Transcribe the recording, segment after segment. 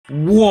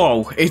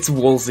Whoa, it's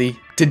Wulzy.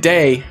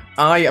 Today,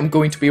 I am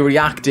going to be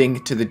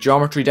reacting to the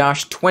Geometry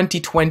Dash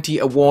 2020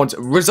 Awards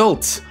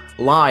results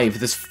live.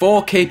 There's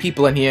 4K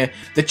people in here.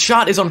 The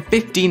chat is on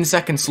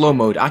 15-second slow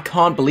mode. I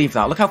can't believe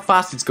that. Look how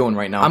fast it's going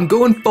right now. I'm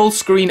going full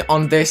screen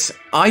on this.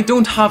 I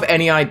don't have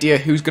any idea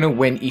who's going to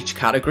win each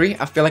category.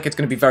 I feel like it's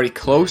going to be very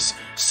close.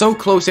 So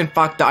close, in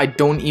fact, that I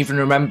don't even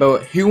remember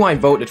who I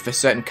voted for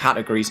certain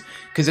categories,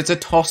 because it's a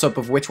toss-up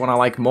of which one I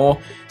like more.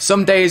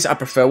 Some days I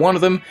prefer one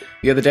of them,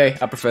 the other day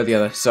I prefer the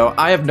other. So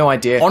I have no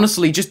idea.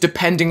 Honestly, just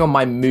depending on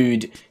my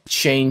mood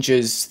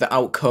changes the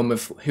outcome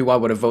of who I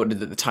would have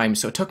voted at the time.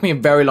 So it took me a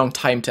very long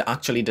time to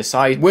actually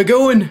decide. We're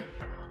going!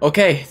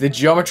 Okay, the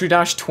Geometry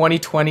Dash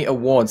 2020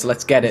 Awards,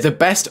 let's get it. The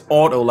best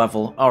auto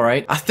level,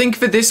 alright. I think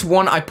for this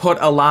one I put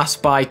Alas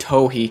by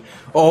Tohi.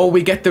 Oh,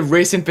 we get the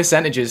racing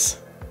percentages.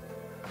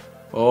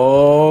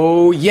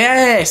 Oh,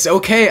 yes!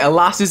 Okay,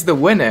 Alas is the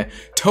winner.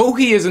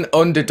 Tohi is an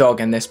underdog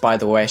in this, by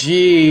the way.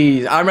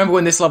 Jeez, I remember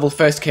when this level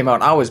first came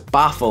out, I was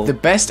baffled. The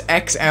best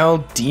XL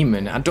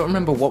Demon. I don't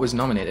remember what was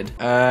nominated.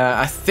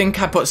 I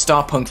think I put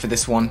Starpunk for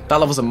this one. That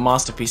level's a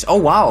masterpiece. Oh,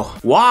 wow.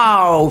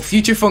 Wow,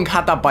 Future Funk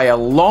had that by a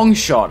long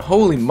shot.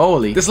 Holy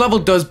moly. This level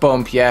does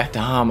bump, yeah.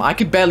 Damn, I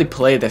could barely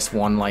play this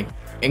one, like...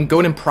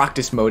 going in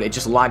practice mode, it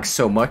just lags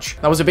so much.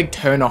 That was a big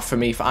turn off for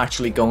me for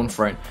actually going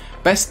for it.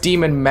 Best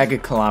Demon Mega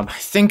Collab. I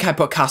think I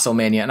put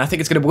Castlemania, and I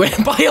think it's going to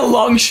win by a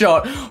long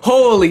shot.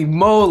 Holy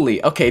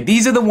moly. Okay,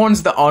 these are the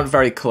ones that aren't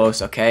very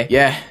close, okay?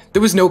 Yeah,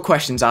 there was no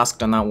questions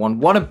asked on that one.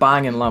 What a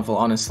banging level,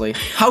 honestly.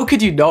 How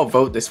could you not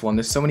vote this one?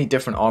 There's so many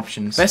different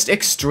options. Best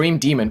Extreme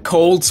Demon.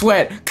 Cold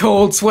Sweat.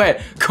 Cold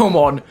Sweat. Come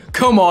on.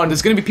 Come on.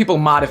 There's going to be people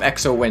mad if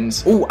EXO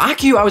wins. Oh,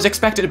 Aku, I was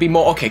expected to be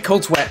more. Okay,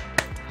 Cold Sweat.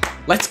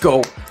 Let's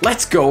go.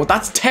 Let's go.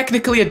 That's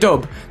technically a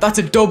dub. That's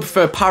a dub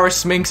for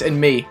Paris, Minx, and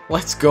me.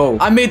 Let's go.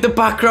 I made the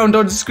background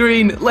on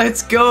screen.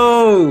 Let's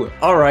go.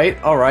 All right.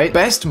 All right.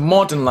 Best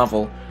modern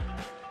level.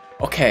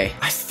 Okay.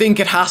 I think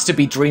it has to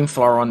be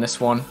Dreamflower on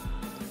this one.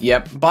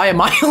 Yep. By a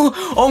mile.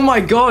 Oh my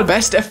god.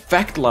 Best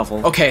effect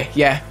level. Okay.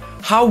 Yeah.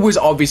 How was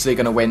obviously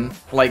going to win?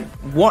 Like,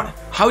 what?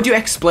 How do you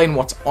explain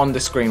what's on the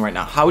screen right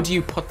now? How do you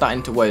put that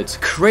into words?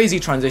 Crazy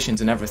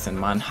transitions and everything,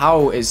 man.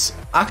 How is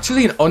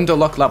actually an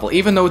underluck level,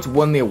 even though it's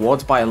won the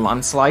awards by a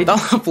landslide?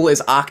 That level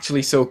is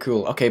actually so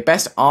cool. Okay,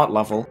 best art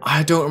level.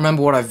 I don't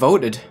remember what I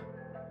voted.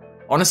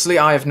 Honestly,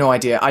 I have no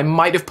idea. I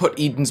might have put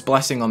Eden's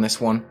Blessing on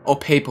this one. Or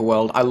Paper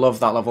World. I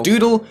love that level.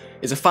 Doodle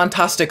is a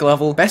fantastic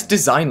level. Best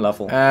design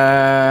level.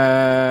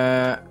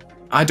 I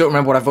don't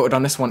remember what I voted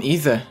on this one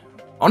either.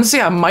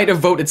 Honestly, I might have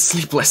voted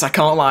Sleepless, I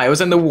can't lie. I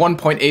was in the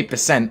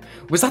 1.8%.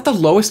 Was that the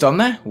lowest on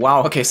there?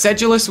 Wow. Okay,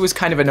 Sedulous was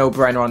kind of a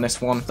no-brainer on this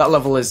one. That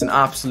level is an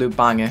absolute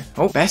banger.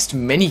 Oh, best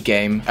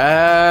minigame.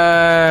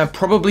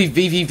 Probably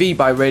VVV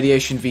by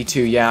Radiation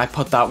V2. Yeah, I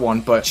put that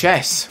one. But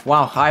chess.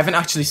 Wow, I haven't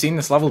actually seen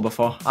this level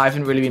before. I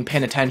haven't really been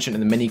paying attention to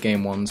the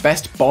minigame ones.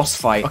 Best boss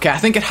fight. Okay, I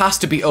think it has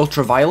to be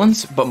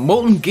Ultraviolence, but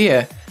Molten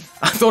Gear...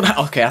 I thought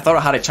I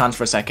had a chance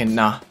for a second.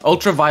 Nah.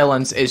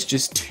 Ultraviolence is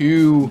just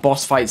too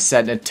boss fight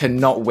centered to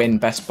not win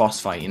best boss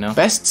fight, you know?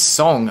 Best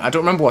song. I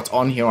don't remember what's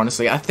on here,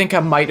 honestly. I think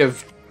I might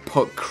have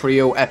put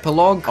Creo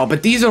Epilogue. Oh,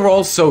 but these are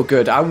all so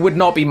good. I would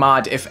not be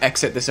mad if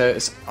Exit this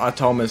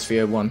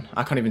Atomosphere won.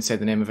 I can't even say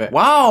the name of it.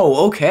 Wow,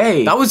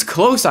 okay. That was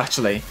close,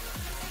 actually.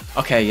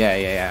 Okay,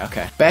 yeah,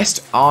 okay.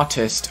 Best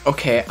artist.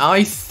 Okay,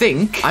 I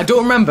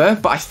don't remember,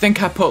 but I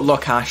think I put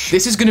Lukash.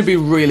 This is going to be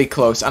really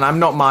close, and I'm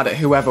not mad at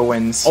whoever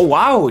wins. Oh,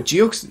 wow,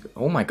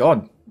 oh my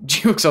god.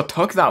 Jiuxo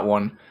took that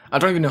one. I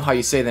don't even know how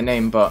you say the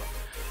name, but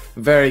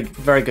very,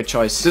 very good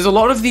choice. There's a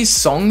lot of these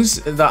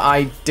songs that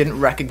I didn't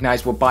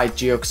recognize were by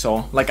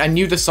Jiuxo. Like, I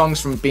knew the songs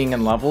from being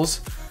in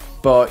levels,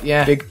 but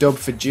yeah, big dub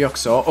for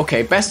Jiuxo.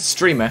 Okay, best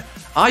streamer.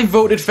 I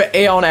voted for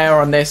Aeon Air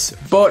on this,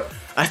 but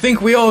I think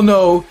we all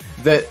know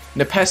that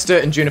Nepesta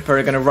and Juniper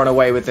are going to run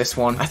away with this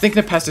one. I think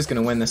Nepesta's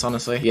going to win this,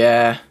 honestly.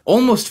 Yeah.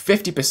 Almost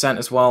 50%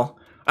 as well.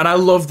 And I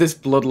love this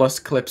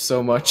Bloodlust clip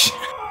so much.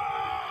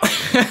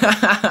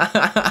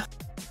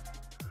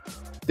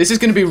 This is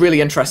going to be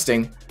really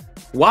interesting.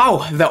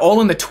 Wow, they're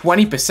all in the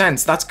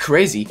 20%. That's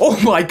crazy. Oh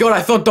my god,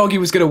 I thought Doggy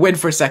was going to win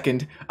for a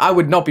second. I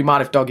would not be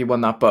mad if Doggy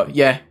won that, but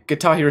yeah,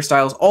 Guitar Hero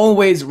Styles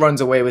always runs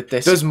away with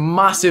this. Does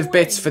massive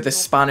bits for the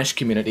Spanish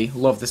community.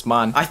 Love this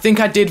man. I think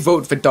I did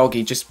vote for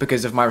Doggy just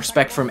because of my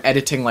respect for him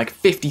editing like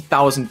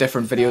 50,000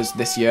 different videos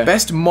this year.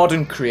 Best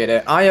modern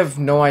creator. I have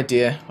no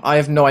idea. I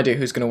have no idea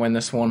who's going to win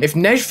this one. If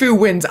Nejfu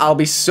wins, I'll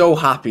be so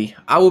happy.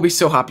 I will be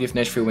so happy if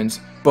Nejfu wins.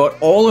 But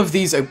all of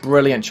these are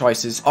brilliant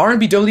choices.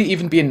 R&BW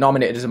even being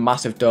nominated is a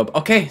massive dub.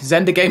 Okay,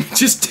 Zenda Game,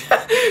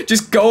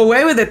 just go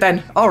away with it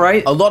then. All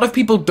right. A lot of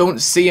people don't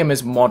see him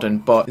as modern,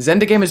 but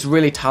Zenda Game is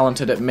really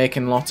talented at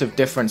making lots of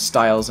different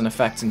styles and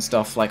effects and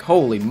stuff. Like,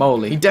 holy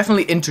moly. He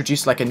definitely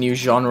introduced like a new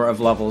genre of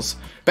levels.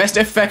 Best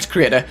effect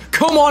creator.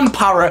 Come on,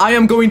 Para. I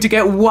am going to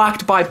get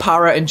whacked by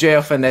Para and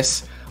JF in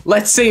this.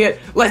 Let's see it.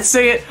 Let's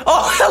see it.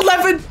 Oh,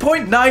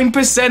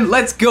 11.9%.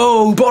 Let's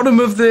go.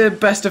 Bottom of the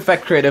best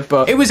effect creator,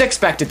 but it was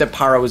expected that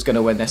Para was going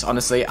to win this,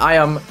 honestly. I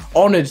am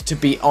honored to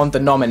be on the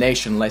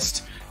nomination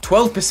list.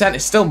 12%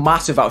 is still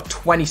massive out of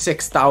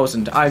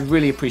 26,000. I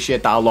really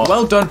appreciate that a lot.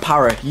 Well done,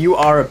 Para. You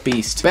are a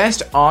beast.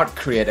 Best art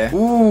creator.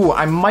 Ooh,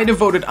 I might have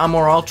voted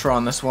Amor Ultra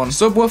on this one.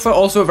 Subwoofer,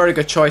 also a very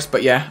good choice,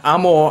 but yeah,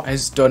 Amor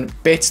has done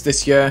bits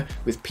this year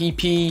with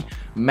PP,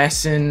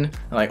 Messin,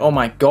 like, oh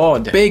my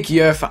god. Big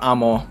year for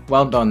Amor.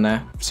 Well done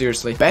there.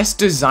 Seriously. Best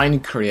design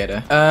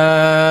creator.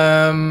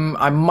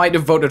 I might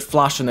have voted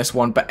Flash on this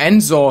one, but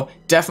Enzo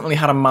definitely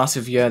had a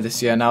massive year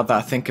this year now that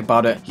I think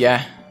about it.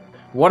 Yeah.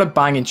 What a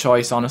banging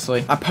choice,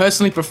 honestly. I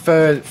personally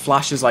prefer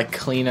Flash's like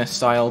cleaner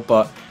style,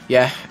 but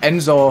yeah,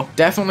 Enzo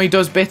definitely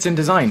does bits in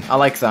design. I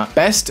like that.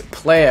 Best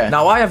player.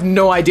 Now, I have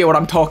no idea what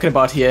I'm talking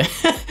about here,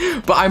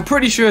 but I'm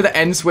pretty sure that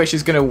N-Swish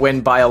is going to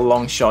win by a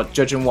long shot,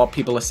 judging what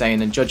people are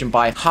saying and judging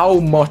by how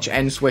much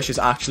N-Swish has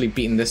actually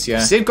beaten this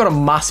year. Sid got a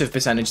massive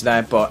percentage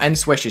there, but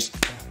N-Swish is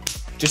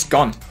just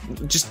gone.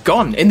 Just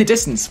gone in the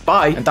distance.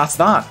 Bye. And that's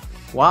that.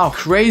 Wow,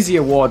 crazy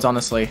awards,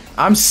 honestly.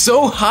 I'm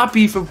so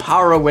happy for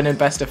Para winning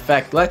Best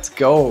Effect. Let's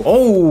go.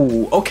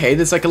 Oh, okay,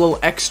 there's like a little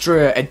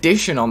extra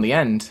addition on the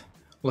end.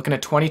 Looking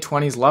at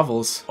 2020's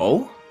levels.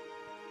 Oh?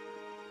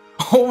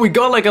 Oh, we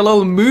got like a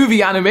little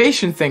movie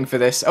animation thing for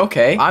this.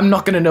 Okay. I'm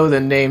not going to know the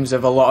names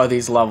of a lot of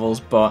these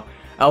levels, but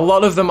a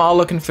lot of them are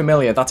looking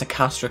familiar. That's a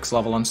Castrix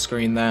level on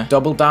screen there.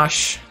 Double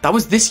Dash. That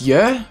was this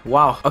year?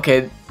 Wow.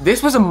 Okay,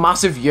 this was a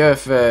massive year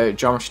for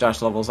Geometry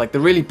Dash levels. Like the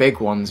really big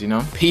ones, you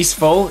know?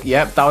 Peaceful.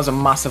 Yep, that was a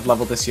massive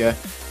level this year.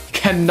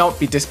 Cannot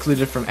be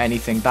discluded from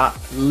anything. That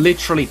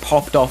literally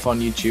popped off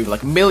on YouTube.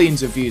 Like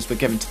millions of views were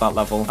given to that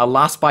level.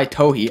 Alas by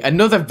Tohi.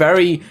 Another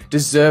very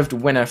deserved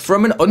winner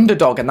from an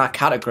underdog in that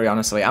category,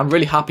 honestly. I'm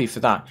really happy for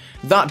that.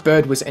 That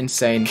bird was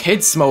insane.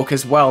 Kid Smoke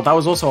as well. That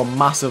was also a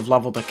massive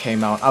level that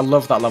came out. I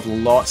love that level a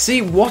lot.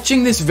 See,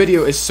 watching this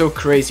video is so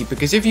crazy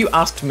because if you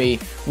asked me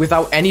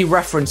without any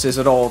references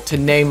at all to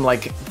name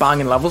like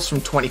banging levels from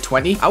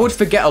 2020, I would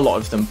forget a lot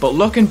of them. But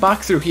looking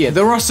back through here,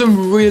 there are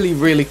some really,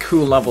 really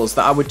cool levels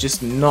that I would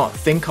just not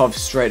think of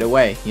straight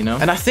away, you know?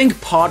 And I think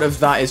part of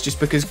that is just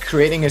because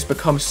creating has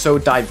become so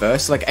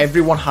diverse. Like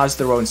everyone has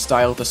their own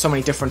style. There's so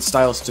many different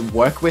styles to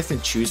work with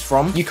and choose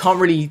from. You can't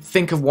really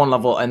think of one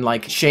level and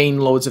like chain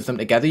loads of them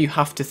together. You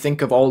have to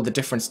think of all the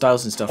different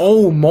styles and stuff.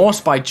 Oh,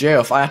 Morse by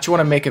J-Off. I actually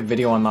want to make a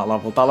video on that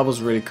level. That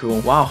level's really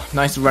cool. Wow,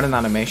 nice running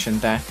animation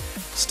there.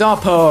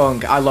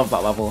 Starpunk, I love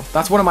that level.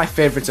 That's one of my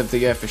favorites of the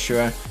year for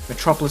sure.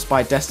 Metropolis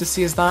by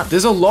Desticy is that.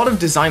 There's a lot of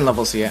design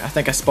levels here. I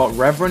think I spot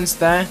Reverence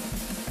there.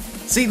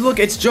 See, look,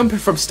 it's jumping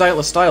from style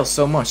to style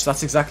so much.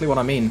 That's exactly what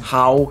I mean.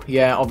 How?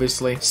 Yeah,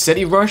 obviously.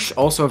 City Rush,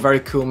 also a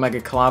very cool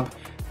mega collab.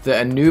 The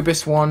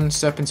Anubis one,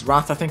 Serpent's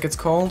Wrath, I think it's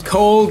called.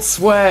 Cold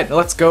Sweat,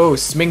 let's go.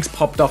 Sminx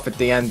popped off at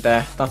the end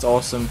there. That's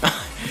awesome.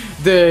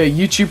 The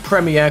YouTube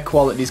premiere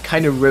quality is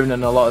kind of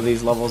ruining a lot of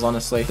these levels,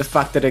 honestly. The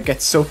fact that it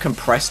gets so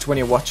compressed when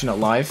you're watching it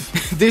live.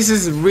 This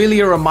is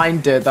really a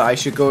reminder that I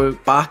should go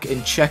back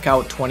and check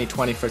out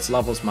 2020 for its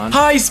levels, man.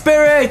 High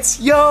Spirits!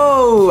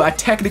 Yo! I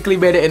technically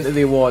made it into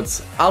the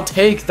awards. I'll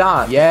take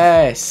that.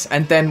 Yes.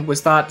 And then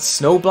was that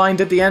Snowblind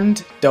at the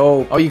end?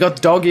 Dope. Oh, you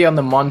got Doggy on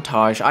the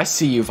montage. I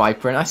see you,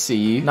 Vibrant. I see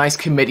you. Nice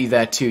committee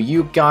there too.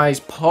 You guys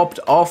popped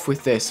off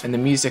with this. And the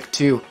music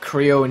too.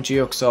 Creo and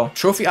Geoxor.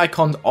 Trophy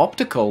Icons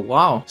Optical.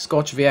 Wow.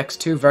 Scorch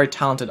VX2, very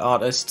talented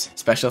artist.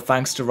 Special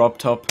thanks to Rob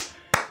Top,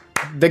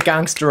 the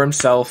gangster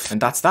himself.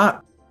 And that's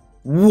that.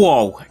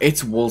 Whoa,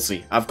 it's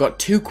Wulzy. I've got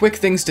two quick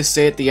things to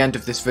say at the end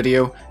of this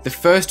video. The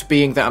first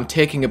being that I'm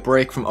taking a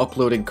break from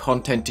uploading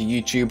content to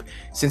YouTube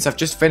since I've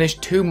just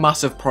finished two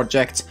massive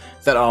projects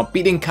that are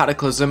beating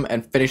Cataclysm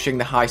and finishing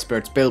the High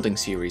Spirits building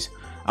series.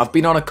 I've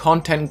been on a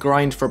content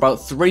grind for about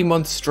 3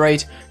 months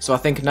straight, so I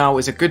think now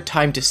is a good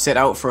time to sit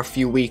out for a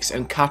few weeks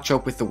and catch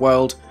up with the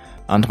world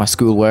and my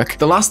schoolwork.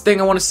 The last thing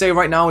I want to say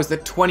right now is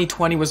that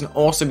 2020 was an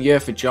awesome year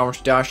for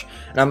Geometry Dash,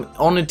 and I'm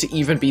honored to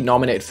even be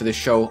nominated for this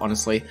show,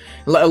 honestly,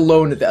 let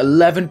alone the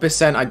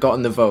 11% I got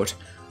in the vote.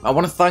 I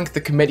want to thank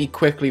the committee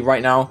quickly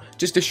right now,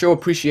 just to show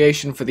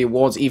appreciation for the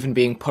awards even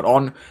being put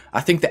on.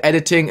 I think the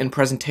editing and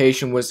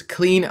presentation was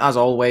clean as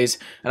always,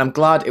 and I'm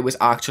glad it was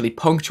actually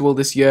punctual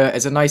this year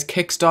as a nice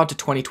kickstart to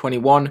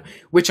 2021,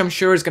 which I'm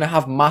sure is going to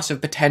have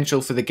massive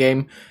potential for the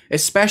game,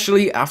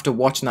 especially after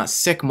watching that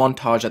sick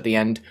montage at the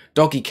end.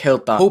 Doggy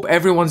killed that. Hope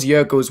everyone's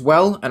year goes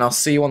well, and I'll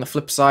see you on the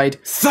flip side.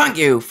 Thank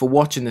you for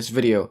watching this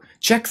video.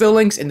 Check the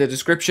links in the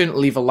description,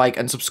 leave a like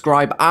and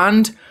subscribe,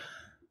 and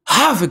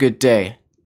have a good day.